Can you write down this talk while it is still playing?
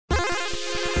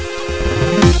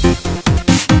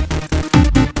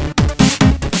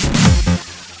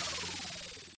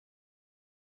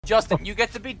Justin, you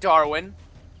get to be Darwin.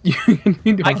 You can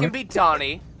be I Darwin. can be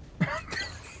Donnie.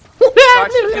 Josh,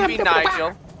 you can be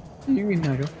Nigel. You can be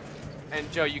Nigel. And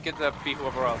Joe, you get to be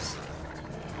whoever else.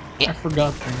 I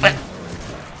forgot their name.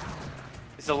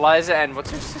 It's Eliza and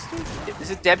what's her sister?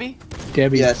 Is it Debbie?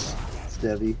 Debbie. Yes, it's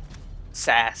Debbie.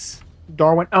 Sass.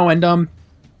 Darwin. Oh, and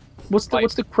what's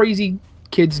the crazy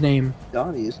kid's name?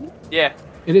 Donnie, isn't it? Yeah.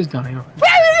 It is Donnie.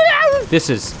 Oh. This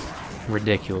is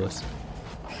ridiculous.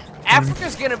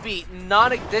 Africa's gonna be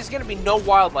there's gonna be no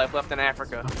wildlife left in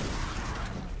Africa.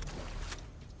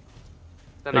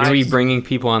 They're gonna be bringing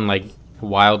people on like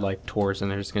wildlife tours, and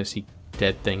they're just gonna see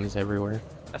dead things everywhere.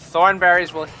 The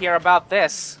Thornberries will hear about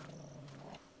this.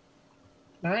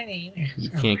 You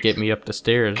can't get me up the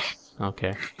stairs.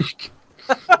 Okay.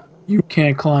 You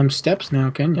can't climb steps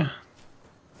now, can you?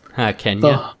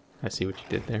 Kenya. I see what you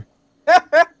did there.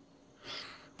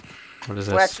 What is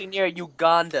We're this? actually near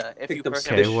Uganda. If you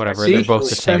Okay, whatever. See? They're both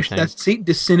the same thing. That's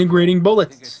disintegrating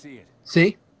bullets.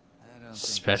 See?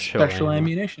 Special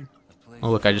ammunition. Oh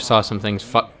look, I just saw some things.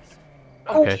 Fuck.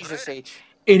 Oh, Okay. Jesus H.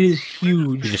 It is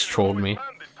huge. You just trolled me.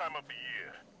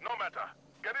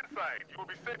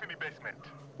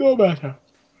 No matter.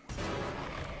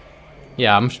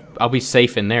 Yeah, I'll be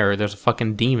safe in there. There's a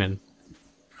fucking demon.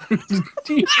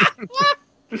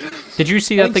 Did you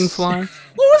see that thing flying?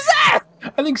 What was that?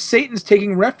 I think Satan's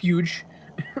taking refuge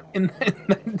in that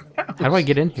house. How do I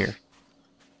get in here?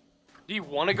 Do you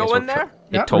want to go in there?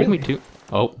 It Not told me really. to.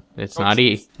 Oh, it's not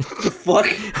E. The fuck?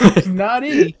 It's not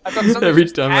E. I thought something Every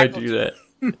just time I tackled do you.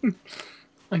 that.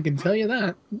 I can tell you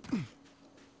that.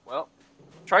 Well,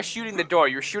 try shooting the door.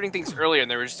 You were shooting things earlier and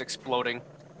they were just exploding.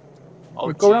 Oh,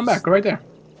 Wait, go around jeez. back. Go right there.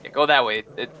 Yeah, go that way.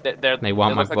 They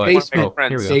want my look butt. they want Basement.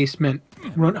 friends. Here we go. Basement.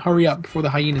 Run! Hurry up before the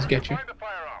hyenas get you.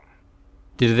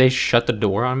 Did they shut the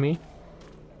door on me?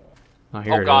 Oh,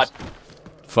 here Oh it God. is.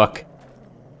 Fuck.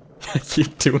 I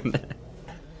keep doing that.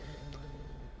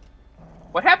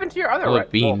 What happened to your other Oh, look,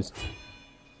 right? beans.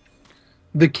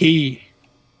 The key.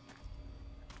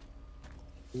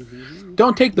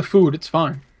 Don't take the food. It's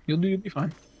fine. You'll be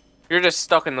fine. You're just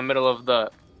stuck in the middle of the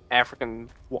African.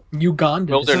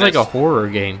 Uganda. Wilderness. This is like a horror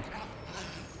game.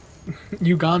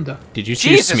 Uganda. Did you see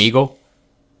Jesus. Smeagol?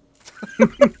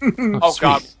 Oh sweet.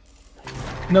 God.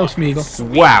 No,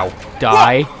 Smeagol. Wow.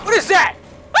 Die. What is that?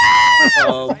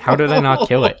 How did I not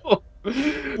kill it?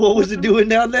 What was it doing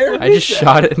down there? I just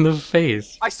shot it in the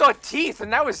face. I saw teeth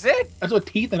and that was it. That's what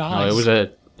teeth and No, eyes.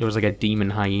 it was like a demon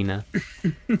hyena.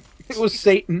 It was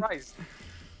Satan. Christ.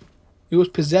 It was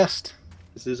possessed.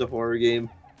 This is a horror game.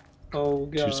 Oh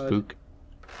god. Too spook.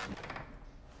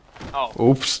 Oh.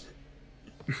 Oops.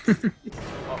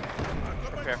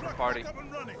 Prepare for party.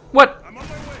 What?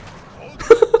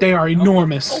 They are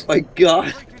enormous. Oh my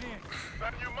god.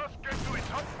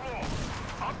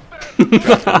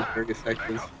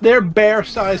 They're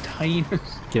bear-sized hyenas.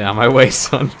 Get out of my way,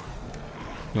 son.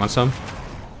 You want some?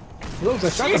 Those are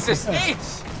shotgun Jesus fire. H.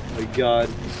 Oh my god.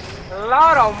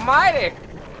 Lord Almighty.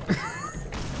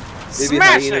 Maybe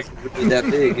Smash hyenas it. would be that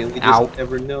big and we just Ow.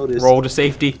 never noticed. Roll to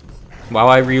safety while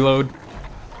I reload.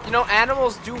 You know,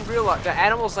 animals do realize the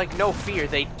animals like no fear.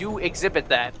 They do exhibit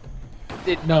that.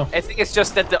 No. I think it's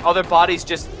just that the other bodies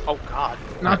just. Oh God.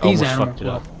 Not I these almost animals. fucked it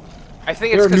up. I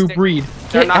think They're it's a new because breed.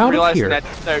 they're Get not out of realizing here. that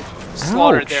they're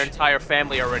slaughtered their Ouch. entire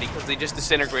family already because they just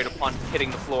disintegrate upon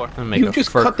hitting the floor. I'm gonna make You a just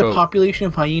fur cut the coat. population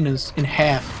of hyenas in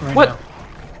half right What? now.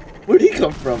 Where'd he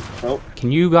come from? Oh,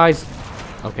 Can you guys?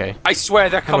 Okay. I swear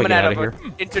they're How do I coming get out out of of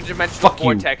an interdimensional Fuck you.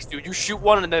 vortex, dude. You shoot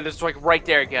one and then it's like right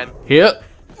there again. Here.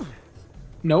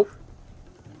 Nope.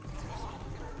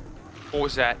 What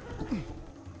was that?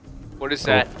 What is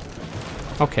that?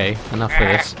 Okay. Enough of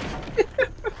this.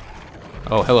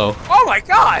 Oh, hello. Oh my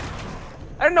God!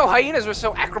 I didn't know hyenas were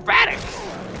so acrobatic.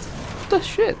 What the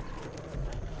shit?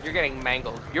 You're getting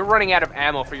mangled. You're running out of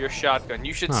ammo for your shotgun.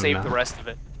 You should I'm save not. the rest of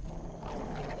it.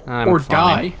 I'm Or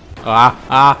fine. die.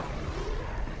 Ah.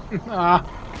 Ah.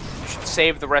 You should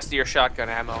save the rest of your shotgun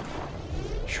ammo.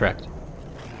 Shrek. You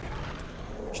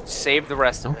should save the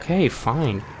rest of it. Okay,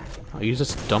 fine. I'll use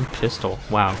this dumb pistol.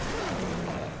 Wow.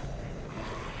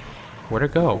 Where'd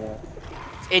it go?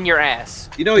 It's in your ass.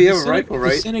 you know you have a rifle,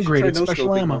 right? Disintegrated Try special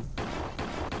no-scoping ammo. them.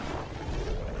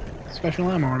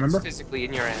 Special ammo, It's remember? physically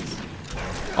in your ass.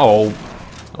 Oh.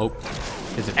 Oh.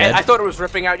 Is it And I dead? thought it was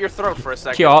ripping out your throat for a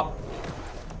second. Kia.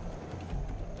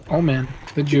 Oh man,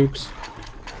 the jukes.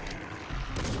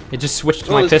 It just switched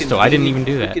to All my this pistol. I didn't even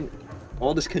do that. freaking-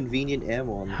 All this convenient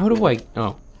ammo on the How do floor. I?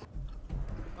 Oh.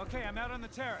 Okay, I'm out on the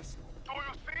terrace. Do you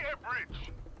see a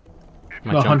bridge? Am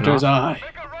I The jumping hunter's off? eye.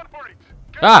 Make a run for it.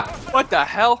 Ah! What the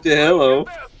hell? Yeah, hello.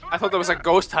 I thought that was a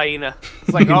ghost hyena. It's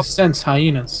You like, can oh, sense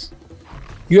hyenas.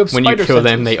 You have When you spider kill them,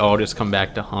 senses. they all just come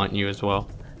back to haunt you as well.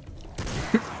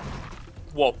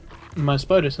 Whoa. My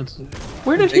spider senses.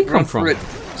 Where did he Make come run from? for it.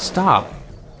 Stop.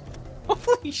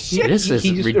 Holy shit. This is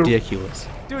he's- ridiculous.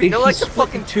 Dude, you're like the split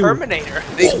fucking in two. Terminator.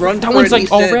 They run that for one's it, like he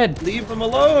all said, red. Leave them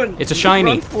alone. It's a Just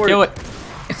shiny. run for Kill it.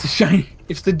 It's a shiny.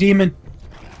 It's the demon.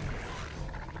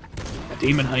 A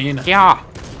demon hyena. Yeah.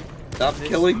 Stop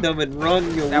killing them and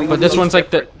run. You'll That leave But this them one's like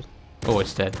the... separate. Oh,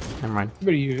 it's dead. Never mind. I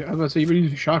was about to say you better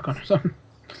use a shotgun or something.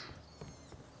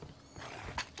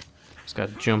 Just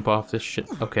gotta jump off this shit.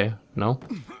 Okay. No.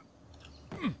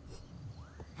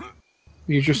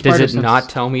 Use your spider Does it senses. not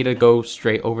tell me to go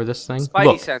straight over this thing? Spidey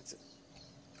Look. senses.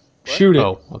 Shoot it.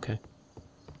 Oh, okay.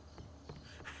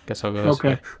 Guess I'll go this Okay.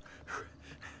 way.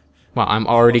 Wow, I'm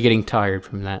already getting tired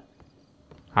from that.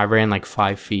 I ran like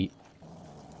 5 feet.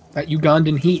 That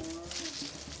Ugandan heat.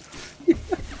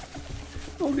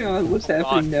 Oh god, what's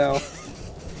happening now?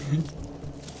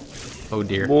 Oh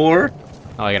dear. More?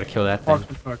 Oh, I gotta kill that thing.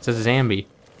 It's a zombie.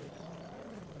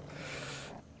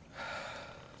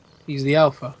 He's the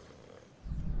alpha.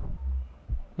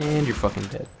 And you're fucking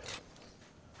dead.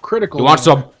 Critical. You want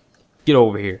some? Get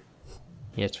over here.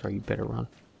 Yeah, that's right. You better run.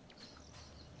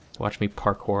 Watch me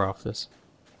parkour off this.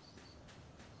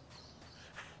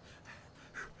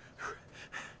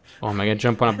 Oh, am I gonna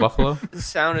jump on a buffalo? The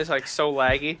sound is like so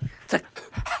laggy. It's like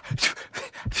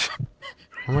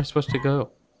Where am I supposed to go?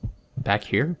 Back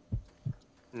here?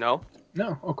 no.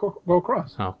 No, go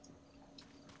across. Oh.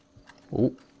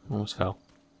 Ooh, almost fell.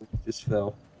 Just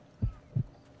fell.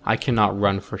 I cannot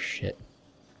run for shit.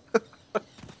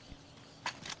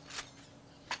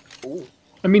 Ooh.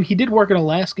 I mean, he did work in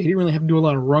Alaska. He didn't really have to do a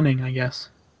lot of running, I guess.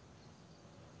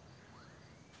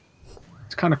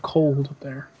 It's kind of cold up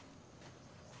there.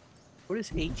 What is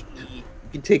HE? You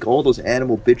can take all those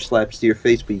animal bitch slaps to your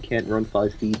face, but you can't run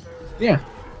 5 feet. Yeah.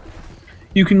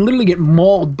 You can literally get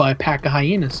mauled by a pack of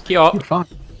hyenas. Yeah. You're fine.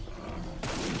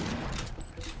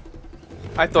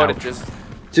 I thought Ouch. it just.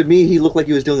 To me, he looked like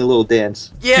he was doing a little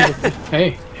dance. Yeah.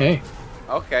 Hey.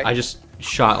 Okay. I just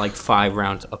shot like 5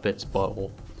 rounds up its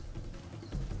butthole.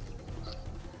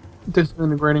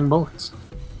 Disintegrating bullets.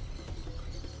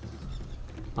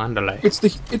 Andale.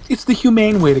 It's the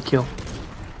humane way to kill.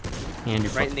 And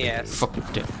you're Right in fucking, the ass. fucking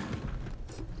dead.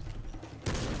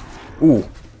 Ooh.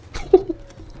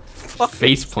 Fucking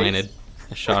Face planted.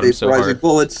 I shot him They so rising hard.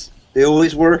 bullets. They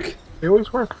always work. They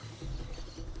always work.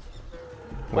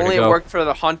 Where'd Only it it go? worked for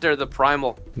the hunter, the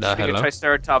primal. The Shooting a hello?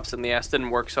 triceratops in the ass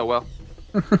didn't work so well.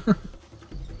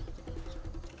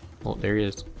 Oh, there he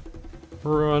is.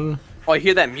 Run. Oh, I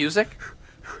hear that music?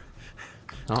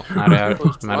 Oh, not out.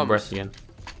 Those I'm out of breath drums. again.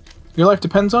 Your life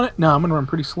depends on it? No, I'm gonna run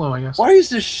pretty slow, I guess. Why is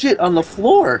this shit on the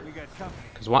floor?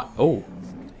 Cause what? Oh,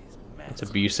 that's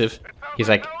abusive. He's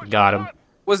like, got him.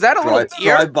 Was that a little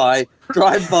deer? Drive by.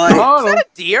 Drive by. Oh, Was that a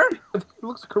deer? it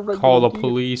looks like a regular Call the deer.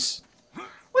 police.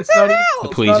 What It's the not even- hell? The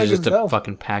It's police not is a just a gazelle.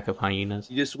 fucking pack of hyenas.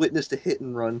 You just witnessed a hit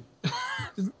and run.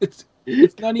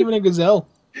 It's not even a gazelle.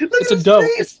 Look It's at a his doe.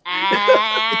 face.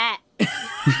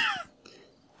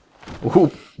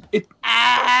 Ooh.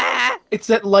 It's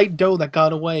that light doe that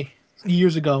got away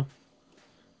years ago.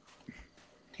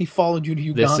 He followed you to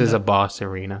Uganda. This is a boss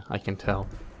arena, I can tell.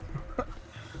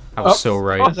 I was so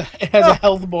right. It has a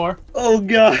health bar. Oh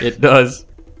god. It does.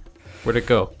 Where'd it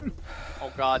go?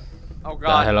 Oh god. Oh Uh,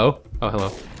 god. hello? Oh, hello.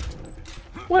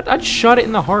 What? I just shot it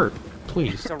in the heart.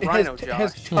 Please. It's a It rhino,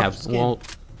 has Josh. tough Yeah, skin. well...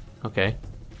 Okay.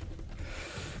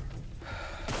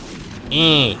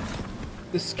 Eh.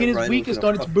 The skin is Rhino's weakest gonna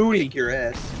on its fucking booty. kick your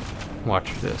ass.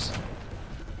 Watch this.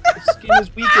 The skin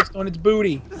is weakest on its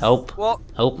booty. Help. Well,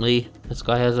 Help me. This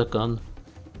guy has a gun.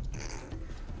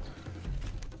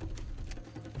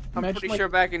 I'm Imagine, pretty like- sure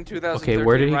back in 2013, Okay,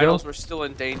 where did he go? rhinos were still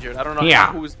endangered. I don't know.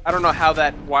 Yeah. I don't know how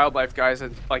that wildlife guy's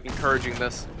like encouraging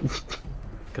this.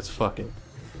 Cause fuck it.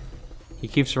 He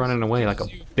keeps running away like a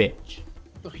bitch.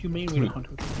 The humane way to hunt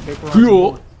with vaporizing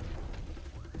Cool. bullet.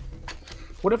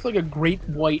 What if like a great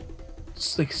white,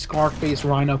 like scar-faced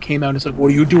rhino came out and said, "What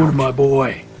are you doing to my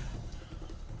boy?"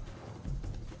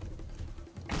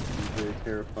 I'm very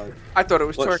terrified. I thought it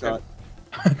was What twerking.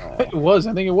 shot? It was.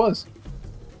 I think it was.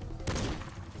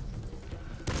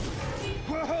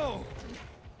 Whoa!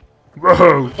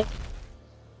 Whoa!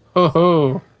 Oh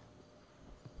ho!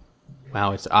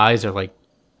 Wow, its eyes are like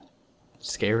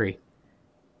scary.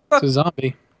 It's a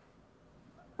zombie.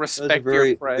 That was a Respect very,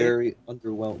 your prey. very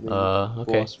underwhelming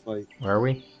Okay. boss fight. Where are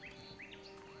we?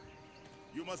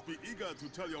 You must be eager to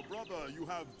tell your brother you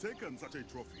have taken such a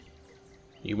trophy.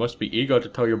 You must be eager to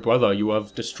tell your brother you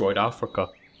have destroyed Africa.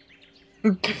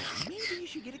 Maybe you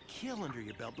should get a kill under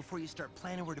your belt before you start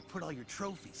planning where to put all your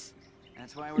trophies.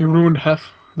 That's why You ruined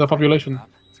half the population.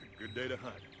 Good day to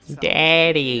hunt.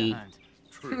 Daddy.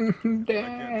 True. I can't think of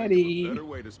Daddy. a better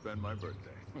way to spend my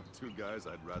birthday. Two guys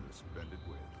I'd rather spend it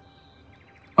with.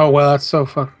 Oh well, that's so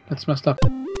fuck. That's messed up.